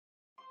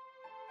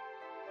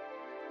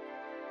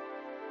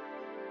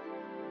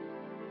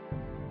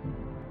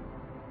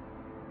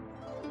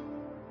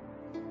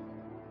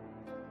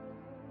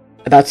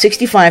About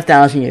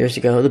 65,000 years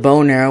ago, the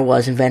bow and arrow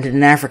was invented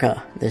in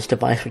Africa. This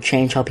device would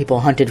change how people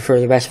hunted for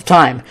the rest of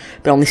time,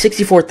 but only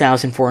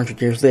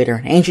 64,400 years later,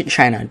 in ancient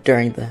China,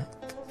 during the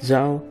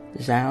how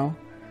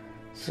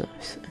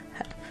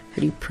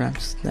do you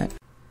pronounce that?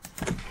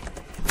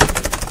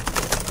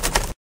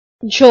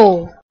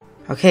 Zhou.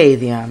 Okay,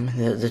 the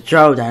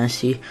Zhou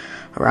dynasty,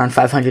 around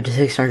 500 to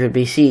 600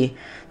 BC,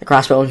 the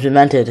crossbow was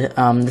invented.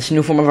 This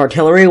new form of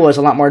artillery was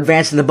a lot more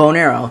advanced than the bow and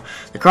arrow.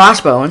 The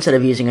crossbow, instead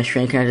of using a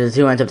string connected to the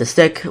two ends of the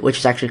stick, which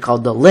is actually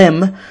called the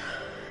limb,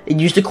 it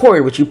used a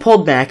cord which you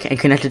pulled back and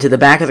connected to the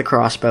back of the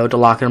crossbow to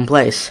lock it in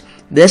place.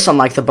 This,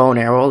 unlike the bow and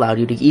arrow, allowed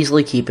you to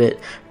easily keep it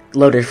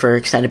loaded for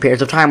extended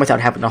periods of time without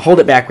having to hold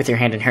it back with your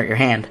hand and hurt your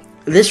hand.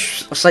 This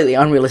slightly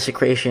unrealistic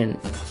creation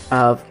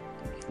of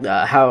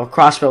how a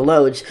crossbow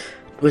loads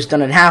was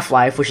done in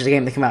Half-Life, which is a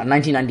game that came out in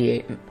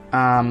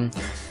 1998.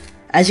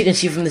 As you can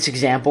see from this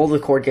example, the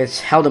cord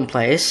gets held in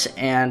place,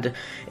 and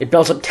it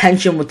builds up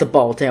tension with the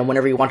bolt, and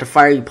whenever you want to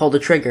fire, you pull the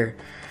trigger.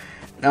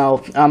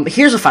 Now,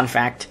 here's a fun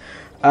fact.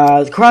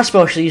 The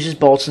crossbow actually uses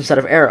bolts instead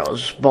of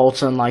arrows.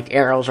 Bolts, unlike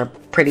arrows, are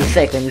pretty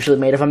thick and usually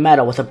made of a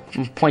metal with a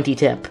pointy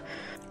tip.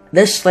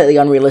 This slightly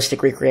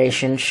unrealistic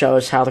recreation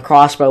shows how the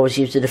crossbow was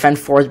used to defend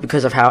forts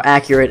because of how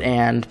accurate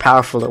and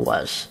powerful it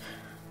was.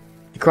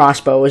 The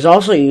crossbow was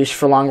also used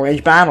for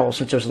long-range battles,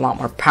 since it was a lot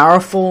more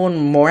powerful and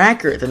more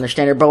accurate than the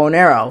standard bow and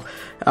arrow.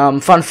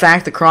 Fun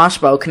fact, the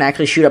crossbow can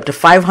actually shoot up to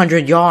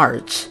 500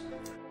 yards.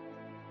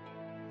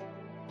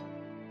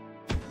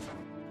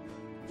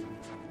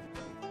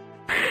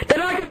 They're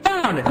not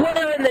down!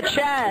 Square in the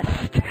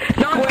chest!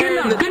 Not good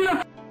enough, good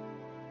enough!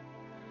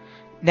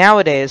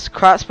 Nowadays,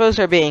 crossbows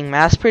are being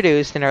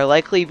mass-produced and are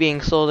likely being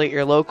sold at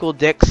your local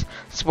Dick's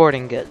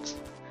Sporting Goods.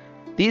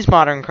 These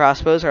modern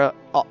crossbows are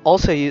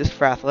also used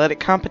for athletic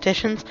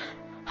competitions,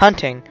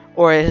 hunting,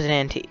 or as an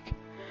antique.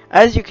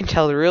 As you can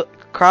tell, the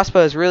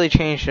crossbow has really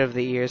changed over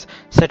the years,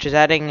 such as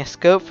adding a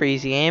scope for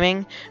easy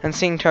aiming and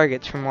seeing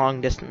targets from long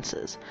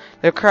distances.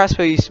 The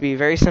crossbow used to be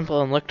very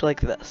simple and looked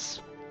like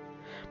this,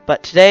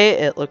 but today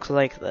it looks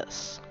like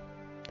this.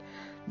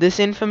 This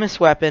infamous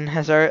weapon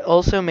has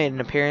also made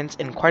an appearance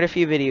in quite a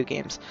few video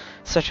games,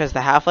 such as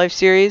the Half-Life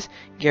series,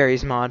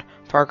 Garry's Mod,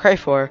 Far Cry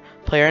 4,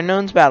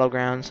 PlayerUnknown's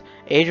Battlegrounds,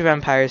 Age of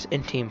Empires,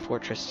 and Team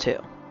Fortress 2.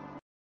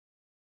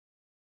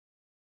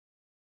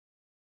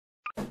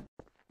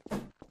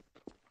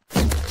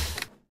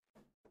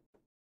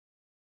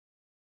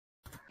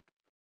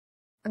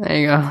 There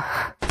you go.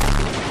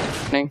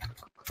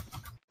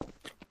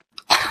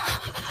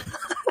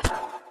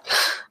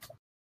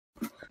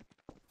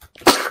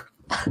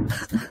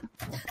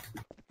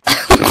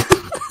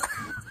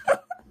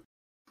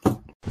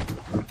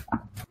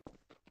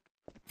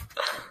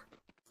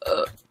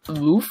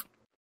 Move?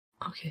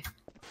 Okay.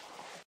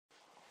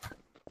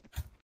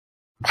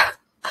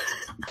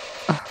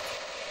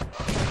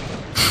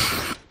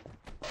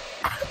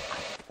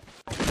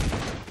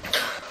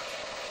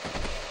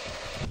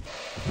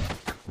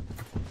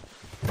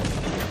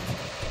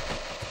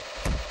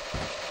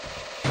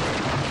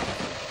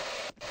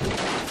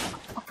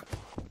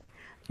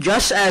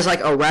 Just as like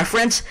a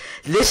reference,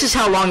 this is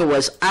how long it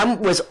was. I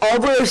was all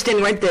the way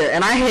standing right there,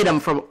 and I hit him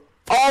from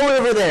all the way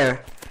over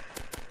there.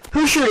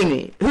 Who's shooting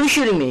me? Who's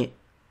shooting me?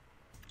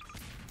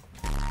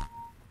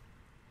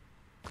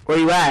 Where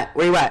you at?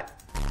 Where you at?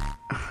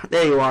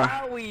 There you are.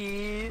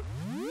 Owie.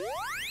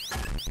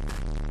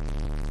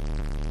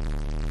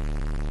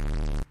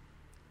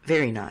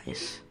 Very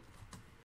nice.